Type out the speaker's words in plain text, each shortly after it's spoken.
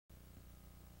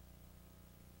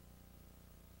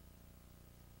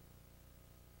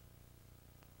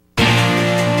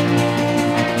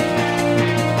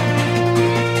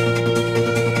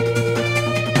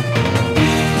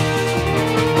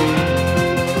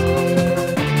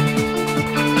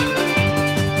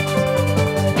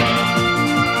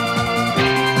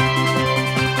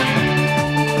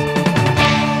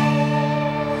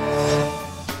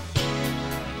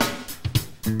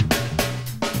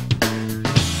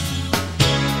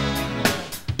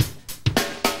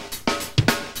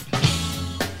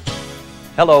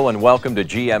Hello and welcome to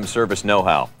GM Service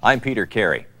Know-How. I'm Peter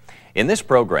Carey. In this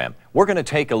program, we're going to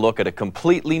take a look at a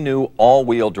completely new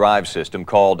all-wheel drive system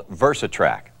called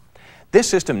Versatrak. This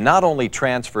system not only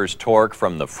transfers torque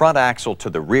from the front axle to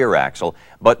the rear axle,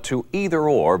 but to either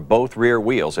or both rear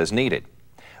wheels as needed.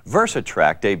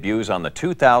 Versatrak debuts on the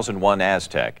 2001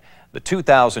 Aztek, the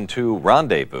 2002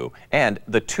 Rendezvous, and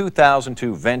the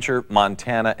 2002 Venture,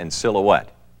 Montana, and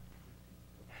Silhouette.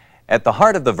 At the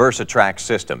heart of the Versatrak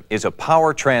system is a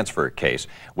power transfer case,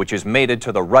 which is mated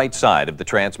to the right side of the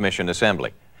transmission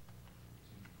assembly.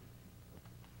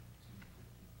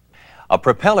 A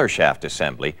propeller shaft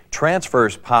assembly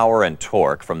transfers power and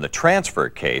torque from the transfer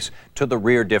case to the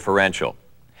rear differential.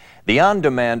 The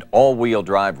on-demand all-wheel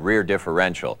drive rear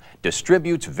differential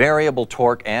distributes variable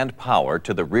torque and power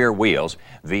to the rear wheels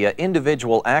via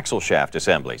individual axle shaft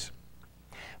assemblies.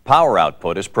 Power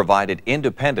output is provided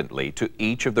independently to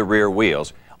each of the rear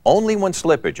wheels only when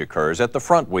slippage occurs at the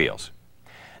front wheels.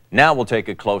 Now we'll take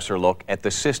a closer look at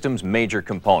the system's major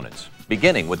components,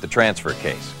 beginning with the transfer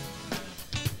case.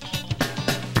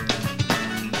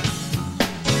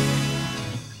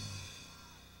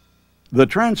 The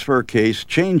transfer case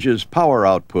changes power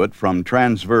output from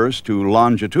transverse to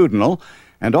longitudinal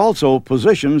and also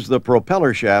positions the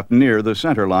propeller shaft near the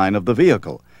center line of the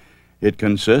vehicle. It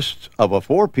consists of a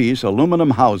four-piece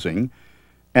aluminum housing,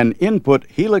 an input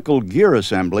helical gear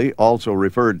assembly, also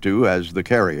referred to as the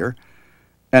carrier,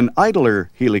 an idler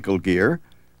helical gear,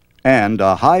 and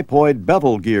a hypoid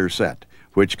bevel gear set,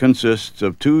 which consists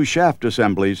of two shaft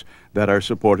assemblies that are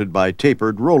supported by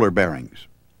tapered roller bearings.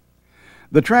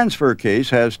 The transfer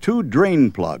case has two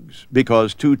drain plugs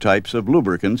because two types of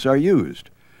lubricants are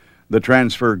used. The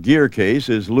transfer gear case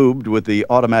is lubed with the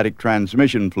automatic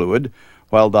transmission fluid,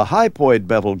 while the hypoid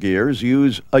bevel gears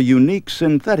use a unique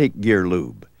synthetic gear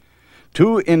lube.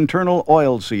 Two internal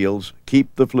oil seals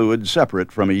keep the fluid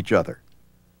separate from each other.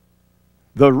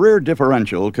 The rear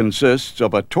differential consists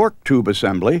of a torque tube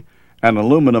assembly, an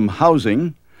aluminum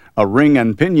housing, a ring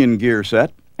and pinion gear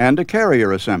set, and a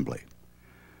carrier assembly.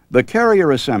 The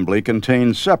carrier assembly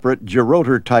contains separate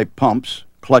gerotor-type pumps,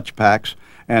 clutch packs,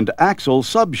 and axle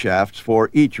subshafts for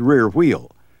each rear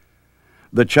wheel.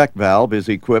 The check valve is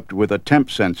equipped with a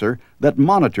temp sensor that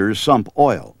monitors sump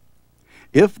oil.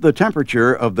 If the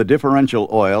temperature of the differential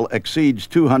oil exceeds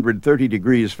 230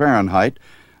 degrees Fahrenheit,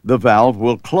 the valve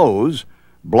will close,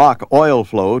 block oil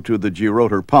flow to the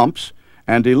gerotor pumps,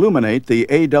 and illuminate the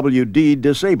AWD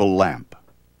disable lamp.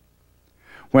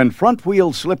 When front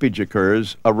wheel slippage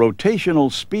occurs, a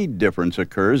rotational speed difference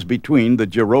occurs between the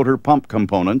gerotor pump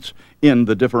components in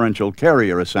the differential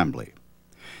carrier assembly.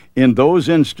 In those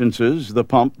instances, the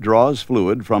pump draws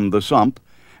fluid from the sump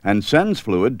and sends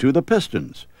fluid to the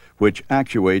pistons, which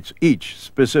actuates each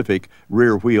specific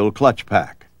rear wheel clutch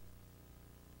pack.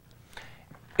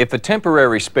 If a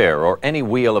temporary spare or any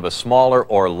wheel of a smaller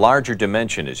or larger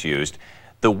dimension is used,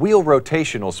 the wheel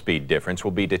rotational speed difference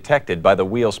will be detected by the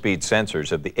wheel speed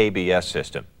sensors of the ABS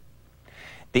system.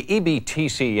 The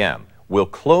EBTCM will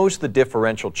close the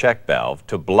differential check valve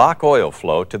to block oil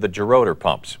flow to the gerotor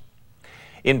pumps.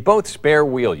 In both spare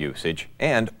wheel usage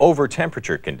and over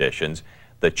temperature conditions,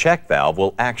 the check valve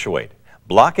will actuate,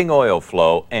 blocking oil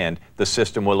flow, and the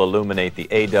system will illuminate the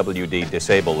AWD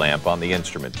disable lamp on the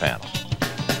instrument panel.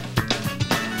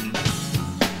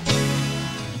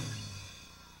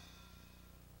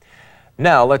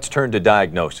 Now let's turn to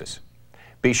diagnosis.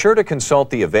 Be sure to consult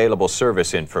the available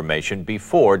service information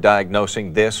before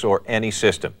diagnosing this or any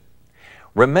system.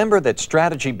 Remember that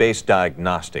strategy-based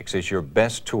diagnostics is your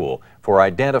best tool for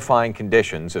identifying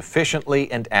conditions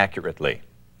efficiently and accurately.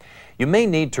 You may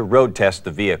need to road test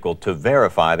the vehicle to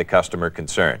verify the customer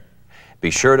concern. Be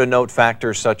sure to note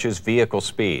factors such as vehicle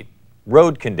speed,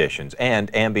 road conditions,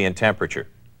 and ambient temperature.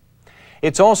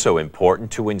 It's also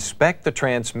important to inspect the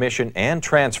transmission and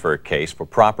transfer case for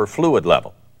proper fluid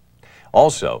level.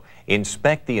 Also,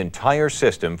 inspect the entire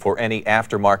system for any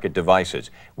aftermarket devices,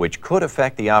 which could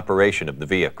affect the operation of the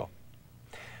vehicle.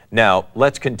 Now,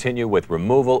 let's continue with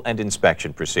removal and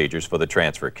inspection procedures for the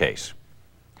transfer case.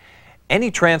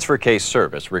 Any transfer case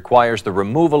service requires the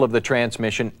removal of the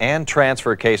transmission and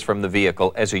transfer case from the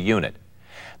vehicle as a unit.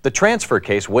 The transfer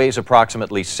case weighs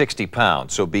approximately 60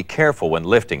 pounds, so be careful when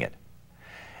lifting it.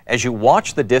 As you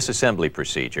watch the disassembly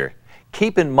procedure,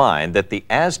 keep in mind that the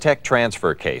Aztek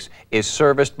transfer case is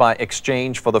serviced by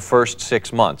exchange for the first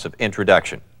 6 months of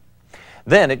introduction.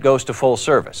 Then it goes to full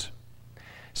service.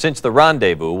 Since the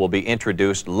Rendezvous will be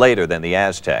introduced later than the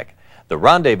Aztek, the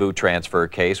Rendezvous transfer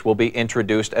case will be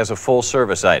introduced as a full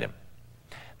service item.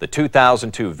 The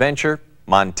 2002 Venture,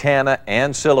 Montana,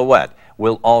 and Silhouette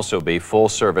will also be full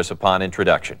service upon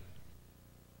introduction.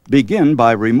 Begin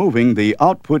by removing the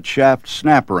output shaft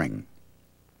snap ring.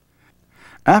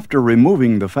 After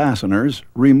removing the fasteners,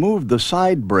 remove the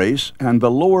side brace and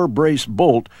the lower brace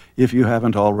bolt if you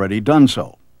haven't already done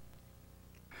so.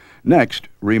 Next,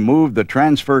 remove the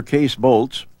transfer case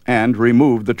bolts and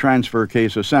remove the transfer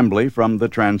case assembly from the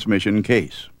transmission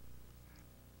case.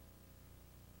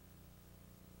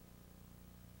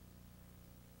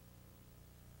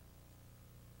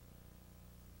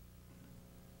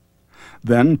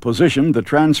 Then position the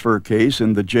transfer case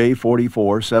in the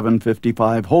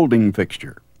J44-755 holding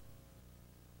fixture.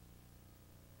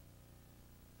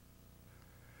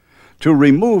 To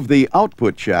remove the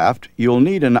output shaft, you'll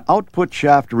need an output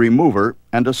shaft remover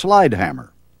and a slide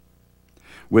hammer.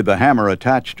 With the hammer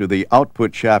attached to the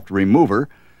output shaft remover,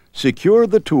 secure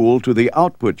the tool to the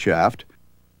output shaft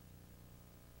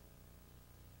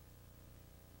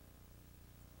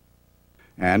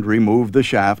and remove the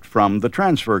shaft from the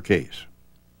transfer case.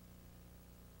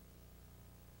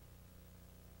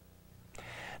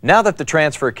 Now that the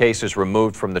transfer case is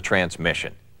removed from the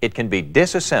transmission, it can be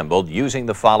disassembled using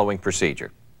the following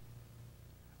procedure.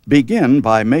 Begin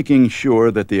by making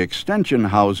sure that the extension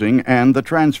housing and the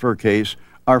transfer case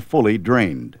are fully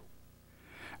drained.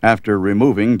 After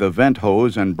removing the vent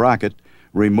hose and bracket,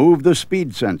 remove the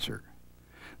speed sensor.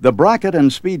 The bracket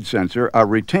and speed sensor are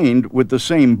retained with the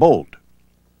same bolt.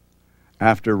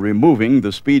 After removing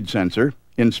the speed sensor,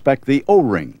 inspect the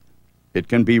O-ring. It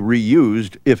can be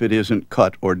reused if it isn't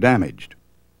cut or damaged.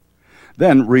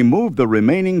 Then remove the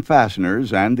remaining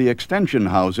fasteners and the extension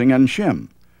housing and shim.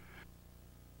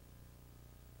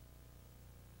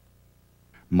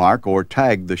 Mark or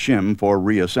tag the shim for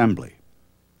reassembly.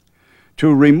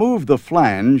 To remove the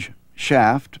flange,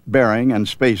 shaft, bearing, and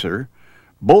spacer,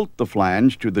 bolt the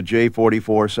flange to the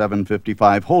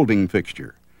J44-755 holding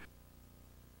fixture.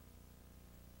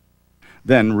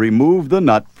 Then remove the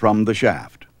nut from the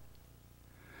shaft.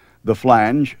 The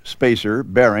flange, spacer,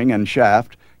 bearing, and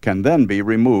shaft can then be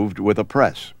removed with a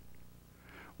press.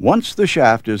 Once the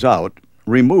shaft is out,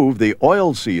 remove the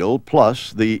oil seal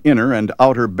plus the inner and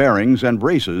outer bearings and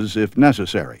races if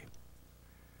necessary.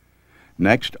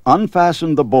 Next,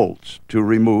 unfasten the bolts to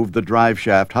remove the drive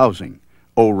shaft housing,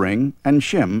 O-ring, and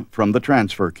shim from the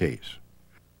transfer case.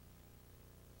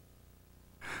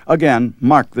 Again,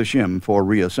 mark the shim for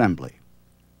reassembly.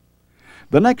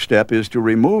 The next step is to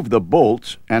remove the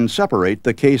bolts and separate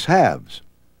the case halves.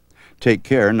 Take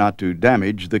care not to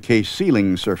damage the case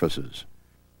sealing surfaces.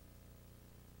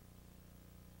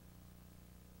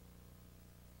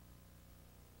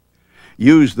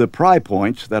 Use the pry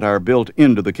points that are built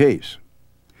into the case.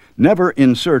 Never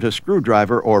insert a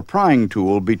screwdriver or prying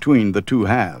tool between the two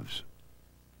halves.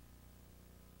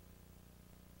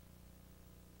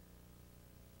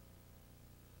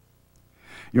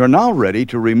 You're now ready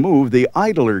to remove the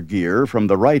idler gear from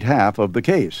the right half of the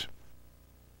case.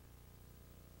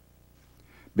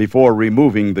 Before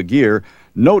removing the gear,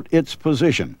 note its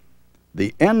position.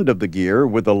 The end of the gear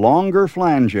with the longer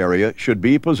flange area should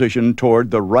be positioned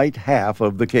toward the right half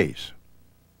of the case.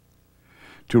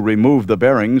 To remove the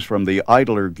bearings from the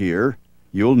idler gear,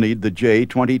 you'll need the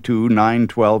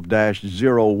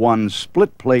J22-912-01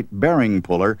 split plate bearing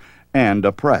puller and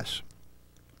a press.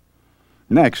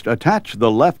 Next, attach the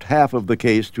left half of the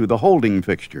case to the holding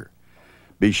fixture.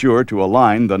 Be sure to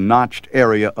align the notched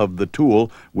area of the tool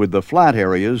with the flat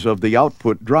areas of the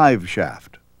output drive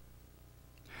shaft.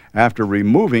 After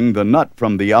removing the nut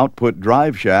from the output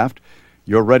drive shaft,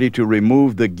 you're ready to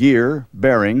remove the gear,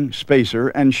 bearing, spacer,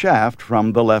 and shaft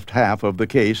from the left half of the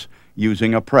case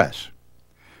using a press.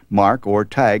 Mark or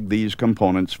tag these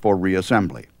components for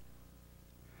reassembly.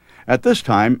 At this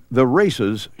time, the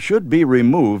races should be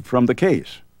removed from the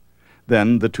case.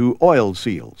 Then the two oil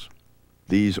seals.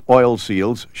 These oil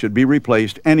seals should be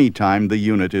replaced any time the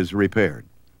unit is repaired.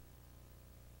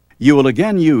 You will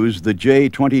again use the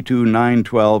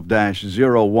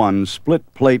J22-912-01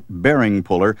 split plate bearing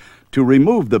puller to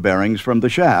remove the bearings from the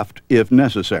shaft if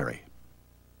necessary.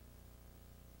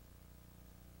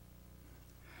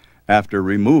 After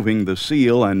removing the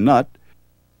seal and nut,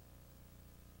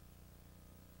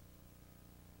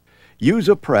 use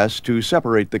a press to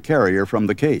separate the carrier from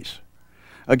the case.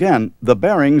 Again, the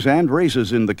bearings and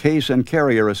races in the case and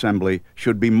carrier assembly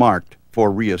should be marked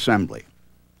for reassembly.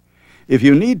 If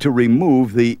you need to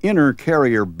remove the inner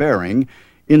carrier bearing,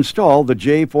 install the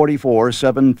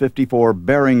J44-754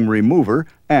 bearing remover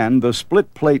and the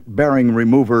split plate bearing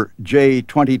remover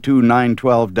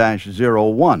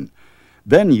J22-912-01.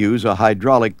 Then use a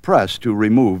hydraulic press to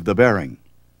remove the bearing.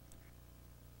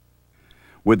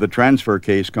 With the transfer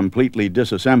case completely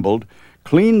disassembled,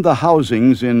 Clean the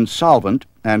housings in solvent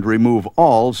and remove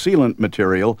all sealant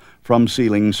material from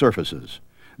sealing surfaces.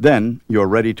 Then you're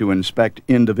ready to inspect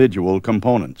individual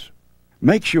components.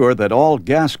 Make sure that all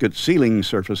gasket sealing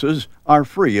surfaces are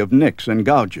free of nicks and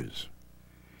gouges.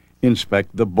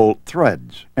 Inspect the bolt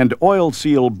threads and oil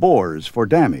seal bores for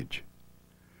damage.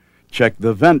 Check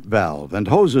the vent valve and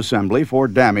hose assembly for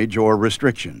damage or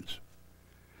restrictions.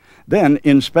 Then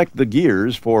inspect the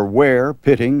gears for wear,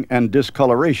 pitting, and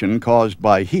discoloration caused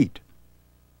by heat.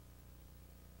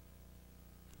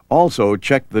 Also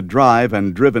check the drive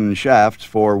and driven shafts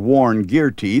for worn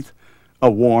gear teeth, a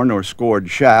worn or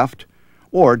scored shaft,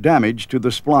 or damage to the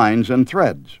splines and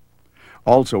threads.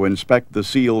 Also inspect the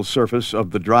seal surface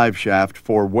of the drive shaft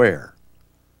for wear.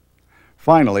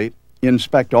 Finally,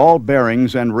 inspect all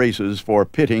bearings and races for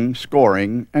pitting,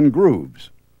 scoring, and grooves.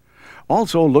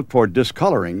 Also look for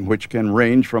discoloring, which can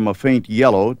range from a faint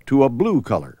yellow to a blue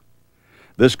color.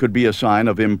 This could be a sign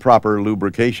of improper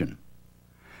lubrication.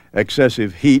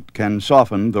 Excessive heat can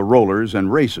soften the rollers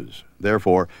and races.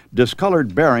 Therefore,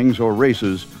 discolored bearings or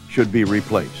races should be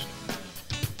replaced.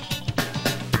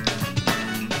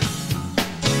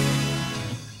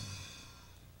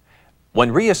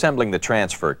 When reassembling the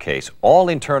transfer case, all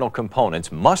internal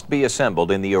components must be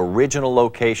assembled in the original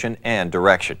location and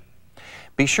direction.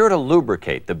 Be sure to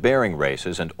lubricate the bearing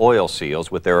races and oil seals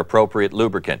with their appropriate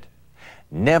lubricant.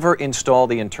 Never install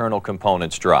the internal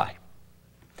components dry.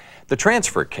 The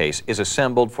transfer case is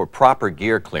assembled for proper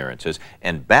gear clearances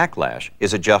and backlash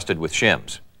is adjusted with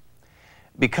shims.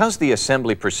 Because the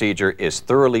assembly procedure is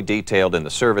thoroughly detailed in the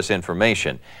service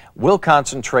information, we'll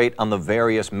concentrate on the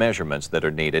various measurements that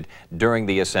are needed during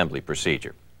the assembly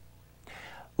procedure.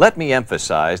 Let me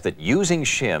emphasize that using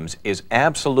shims is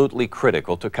absolutely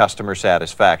critical to customer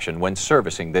satisfaction when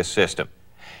servicing this system.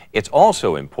 It's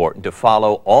also important to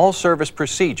follow all service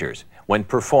procedures when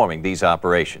performing these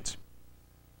operations.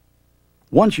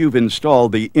 Once you've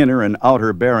installed the inner and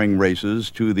outer bearing races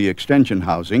to the extension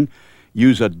housing,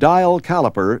 use a dial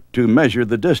caliper to measure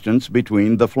the distance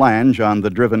between the flange on the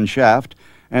driven shaft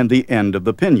and the end of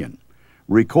the pinion.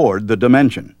 Record the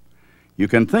dimension. You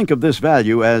can think of this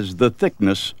value as the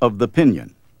thickness of the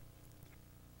pinion.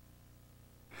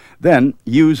 Then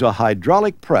use a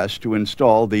hydraulic press to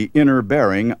install the inner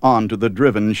bearing onto the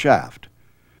driven shaft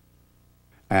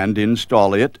and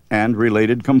install it and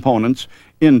related components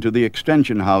into the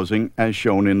extension housing as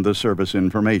shown in the service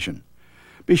information.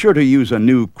 Be sure to use a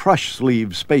new crush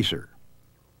sleeve spacer.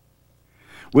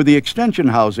 With the extension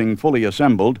housing fully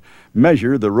assembled,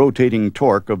 measure the rotating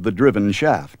torque of the driven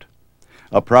shaft.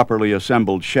 A properly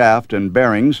assembled shaft and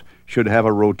bearings should have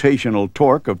a rotational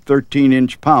torque of 13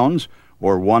 inch-pounds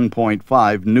or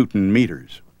 1.5 Newton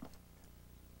meters.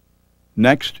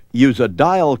 Next, use a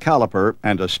dial caliper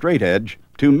and a straight edge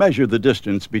to measure the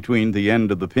distance between the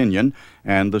end of the pinion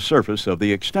and the surface of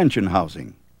the extension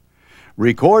housing.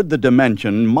 Record the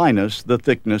dimension minus the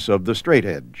thickness of the straight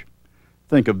edge.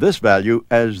 Think of this value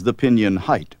as the pinion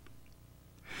height.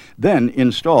 Then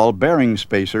install bearing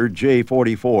spacer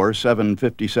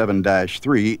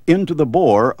J44-757-3 into the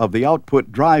bore of the output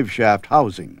drive shaft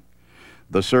housing.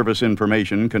 The service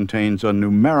information contains a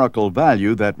numerical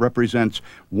value that represents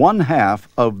 1/2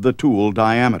 of the tool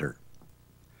diameter.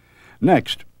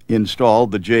 Next, install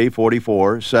the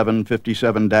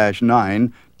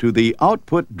J44-757-9 to the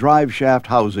output drive shaft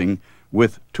housing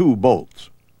with 2 bolts.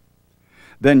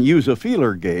 Then use a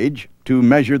feeler gauge to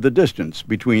measure the distance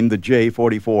between the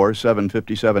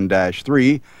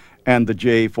J44-757-3 and the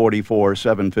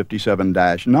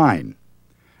J44-757-9.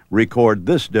 Record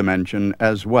this dimension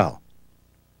as well.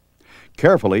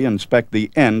 Carefully inspect the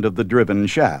end of the driven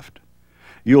shaft.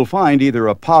 You'll find either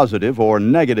a positive or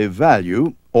negative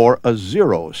value or a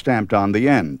 0 stamped on the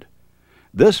end.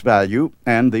 This value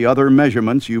and the other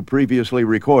measurements you previously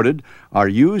recorded are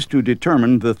used to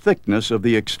determine the thickness of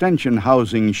the extension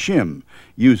housing shim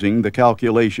using the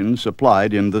calculations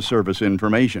supplied in the service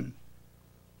information.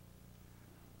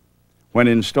 When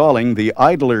installing the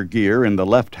idler gear in the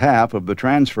left half of the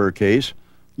transfer case,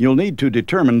 you'll need to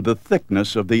determine the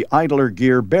thickness of the idler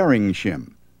gear bearing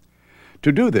shim.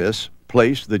 To do this,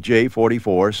 place the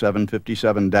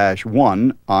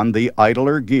J44-757-1 on the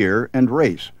idler gear and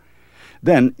race.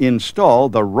 Then install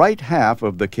the right half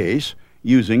of the case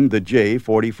using the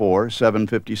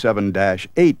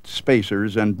J44-757-8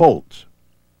 spacers and bolts.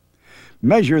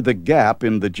 Measure the gap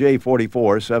in the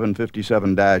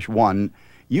J44-757-1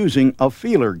 using a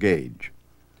feeler gauge.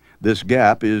 This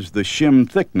gap is the shim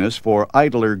thickness for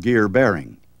idler gear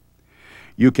bearing.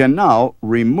 You can now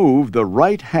remove the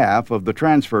right half of the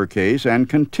transfer case and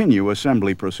continue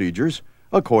assembly procedures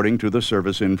according to the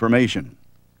service information.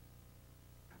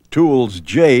 Tools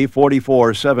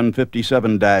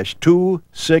J44757-2,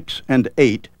 6, and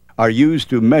 8 are used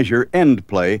to measure end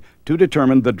play to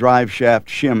determine the drive shaft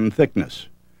shim thickness.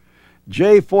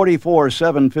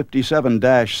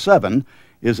 J44757-7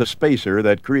 is a spacer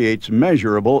that creates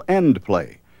measurable end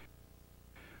play.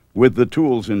 With the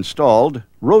tools installed,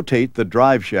 rotate the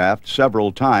drive shaft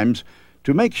several times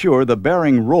to make sure the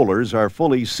bearing rollers are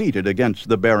fully seated against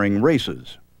the bearing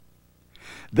races.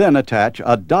 Then attach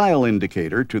a dial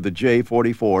indicator to the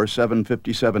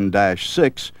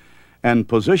J44757-6 and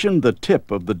position the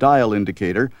tip of the dial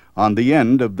indicator on the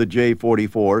end of the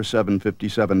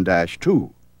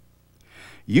J44757-2.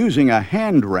 Using a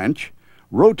hand wrench,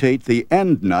 rotate the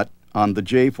end nut on the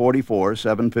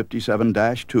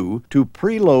J44757-2 to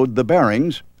preload the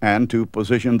bearings and to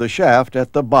position the shaft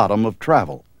at the bottom of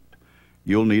travel.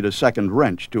 You'll need a second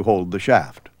wrench to hold the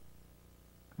shaft.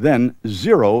 Then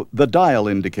zero the dial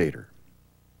indicator.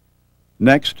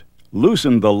 Next,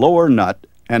 loosen the lower nut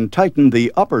and tighten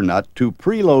the upper nut to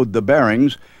preload the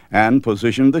bearings and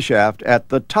position the shaft at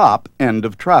the top end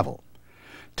of travel.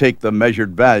 Take the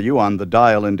measured value on the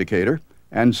dial indicator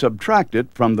and subtract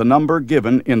it from the number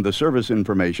given in the service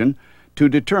information to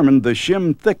determine the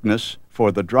shim thickness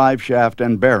for the drive shaft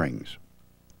and bearings.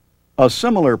 A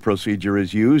similar procedure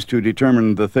is used to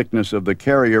determine the thickness of the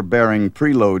carrier bearing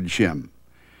preload shim.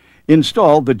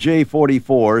 Install the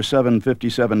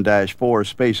J44757-4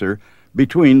 spacer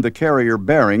between the carrier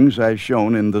bearings as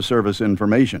shown in the service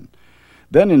information.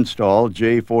 Then install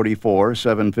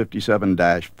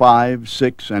J44757-5,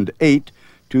 6, and 8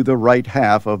 to the right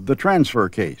half of the transfer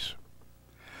case.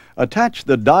 Attach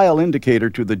the dial indicator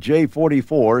to the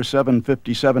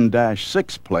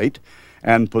J44757-6 plate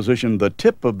and position the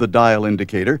tip of the dial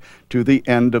indicator to the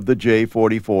end of the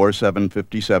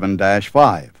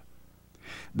J44757-5.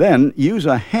 Then use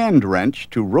a hand wrench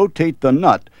to rotate the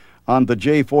nut on the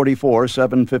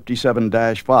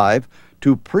J44757-5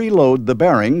 to preload the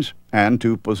bearings and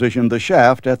to position the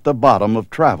shaft at the bottom of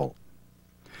travel.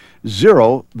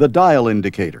 Zero the dial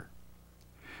indicator.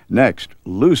 Next,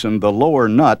 loosen the lower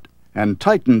nut and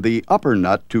tighten the upper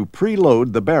nut to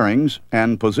preload the bearings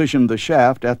and position the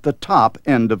shaft at the top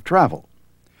end of travel.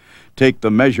 Take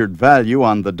the measured value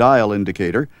on the dial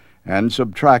indicator and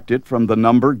subtract it from the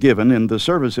number given in the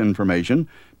service information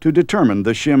to determine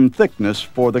the shim thickness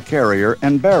for the carrier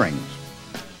and bearings.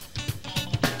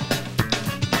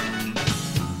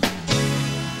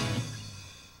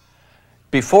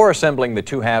 Before assembling the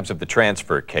two halves of the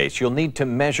transfer case, you'll need to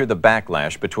measure the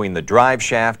backlash between the drive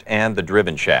shaft and the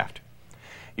driven shaft.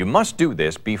 You must do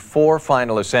this before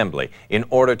final assembly in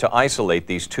order to isolate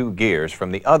these two gears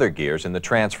from the other gears in the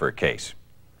transfer case.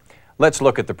 Let's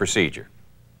look at the procedure.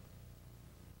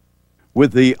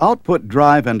 With the output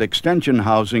drive and extension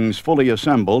housings fully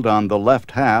assembled on the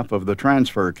left half of the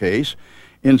transfer case,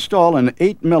 install an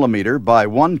 8 mm by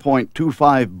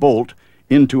 1.25 bolt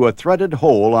into a threaded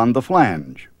hole on the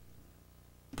flange.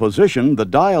 Position the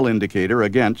dial indicator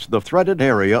against the threaded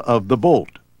area of the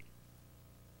bolt.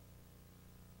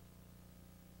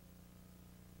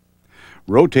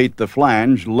 Rotate the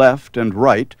flange left and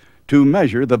right to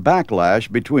measure the backlash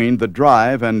between the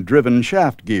drive and driven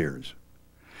shaft gears.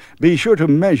 Be sure to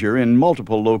measure in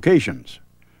multiple locations.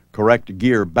 Correct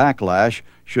gear backlash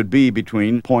should be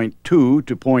between 0.2 to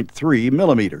 0.3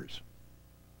 millimeters.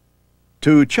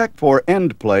 To check for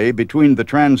end play between the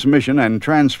transmission and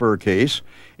transfer case,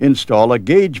 install a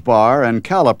gauge bar and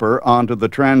caliper onto the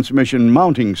transmission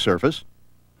mounting surface.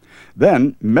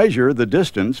 Then measure the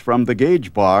distance from the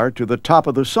gauge bar to the top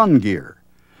of the sun gear.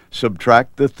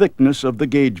 Subtract the thickness of the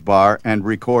gauge bar and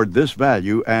record this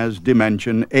value as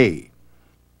dimension A.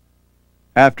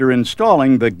 After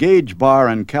installing the gauge bar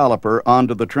and caliper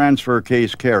onto the transfer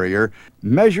case carrier,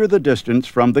 measure the distance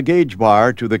from the gauge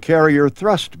bar to the carrier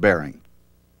thrust bearing.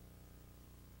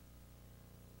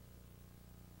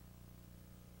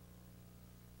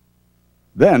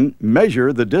 Then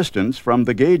measure the distance from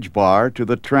the gauge bar to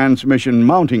the transmission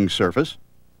mounting surface.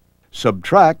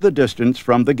 Subtract the distance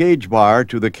from the gauge bar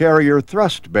to the carrier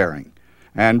thrust bearing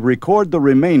and record the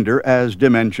remainder as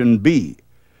dimension B.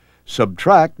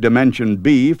 Subtract dimension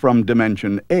B from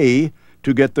dimension A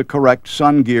to get the correct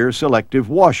sun gear selective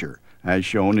washer, as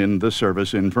shown in the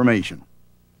service information.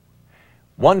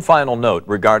 One final note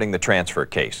regarding the transfer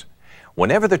case.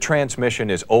 Whenever the transmission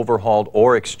is overhauled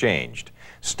or exchanged,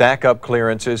 stack-up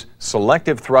clearances,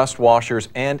 selective thrust washers,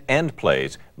 and end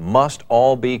plays must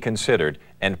all be considered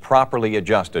and properly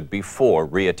adjusted before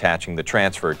reattaching the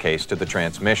transfer case to the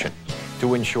transmission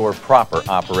to ensure proper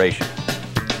operation.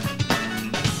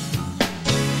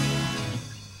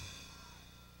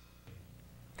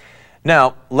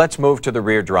 Now, let's move to the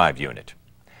rear drive unit.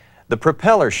 The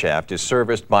propeller shaft is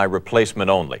serviced by replacement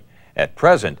only. At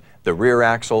present, the rear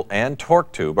axle and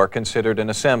torque tube are considered an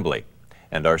assembly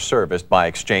and are serviced by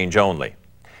exchange only.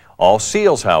 All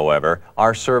seals, however,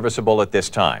 are serviceable at this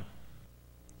time.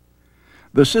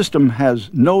 The system has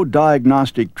no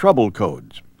diagnostic trouble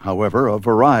codes. However, a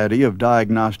variety of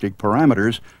diagnostic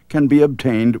parameters can be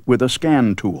obtained with a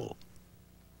scan tool.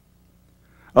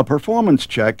 A performance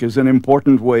check is an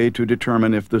important way to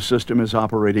determine if the system is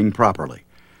operating properly.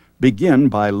 Begin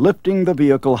by lifting the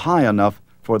vehicle high enough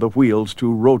for the wheels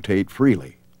to rotate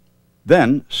freely.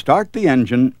 Then start the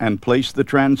engine and place the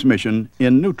transmission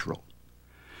in neutral.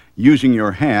 Using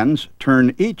your hands,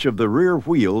 turn each of the rear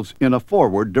wheels in a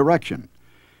forward direction.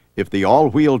 If the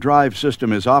all-wheel drive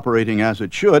system is operating as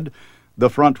it should, the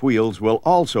front wheels will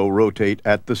also rotate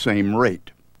at the same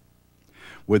rate.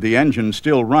 With the engine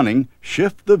still running,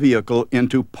 shift the vehicle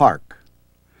into park.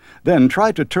 Then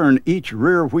try to turn each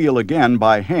rear wheel again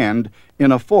by hand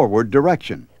in a forward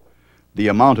direction. The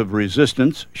amount of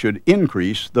resistance should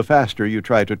increase the faster you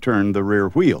try to turn the rear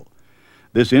wheel.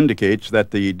 This indicates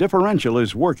that the differential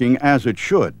is working as it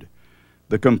should.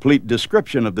 The complete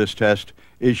description of this test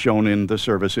is shown in the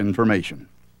service information.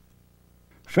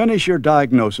 Finish your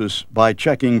diagnosis by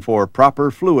checking for proper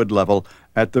fluid level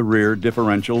at the rear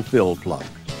differential fill plug.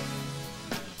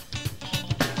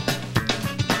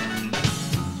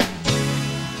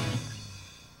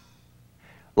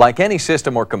 Like any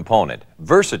system or component,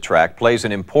 Versatrak plays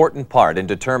an important part in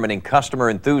determining customer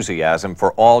enthusiasm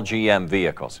for all GM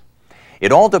vehicles.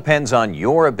 It all depends on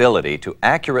your ability to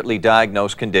accurately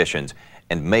diagnose conditions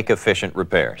and make efficient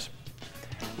repairs.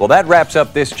 Well, that wraps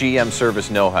up this GM Service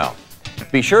Know-How.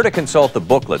 Be sure to consult the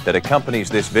booklet that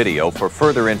accompanies this video for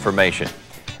further information.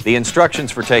 The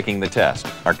instructions for taking the test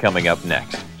are coming up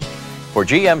next. For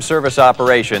GM Service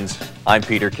Operations, I'm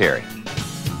Peter Carey.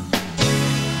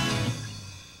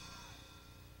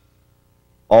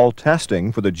 All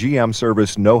testing for the GM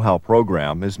Service Know-How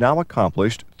program is now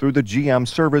accomplished through the GM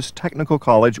Service Technical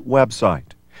College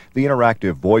website. The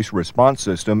interactive voice response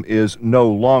system is no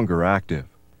longer active.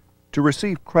 To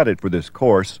receive credit for this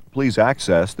course, please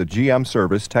access the GM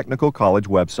Service Technical College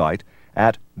website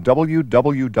at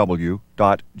www.gmstc.com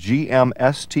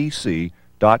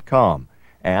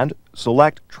and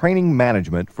select Training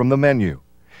Management from the menu.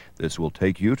 This will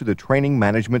take you to the Training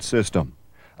Management System.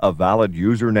 A valid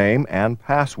username and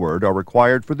password are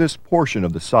required for this portion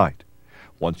of the site.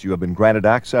 Once you have been granted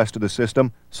access to the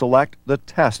system, select the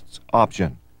Tests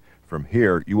option. From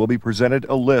here, you will be presented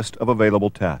a list of available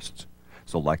tests.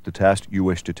 Select the test you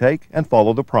wish to take and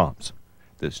follow the prompts.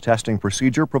 This testing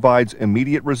procedure provides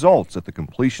immediate results at the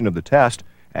completion of the test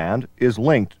and is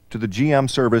linked to the GM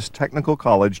Service Technical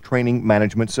College Training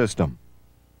Management System.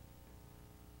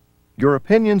 Your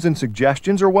opinions and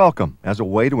suggestions are welcome as a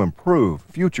way to improve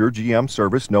future GM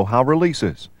Service Know-How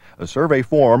releases. A survey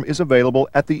form is available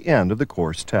at the end of the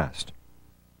course test.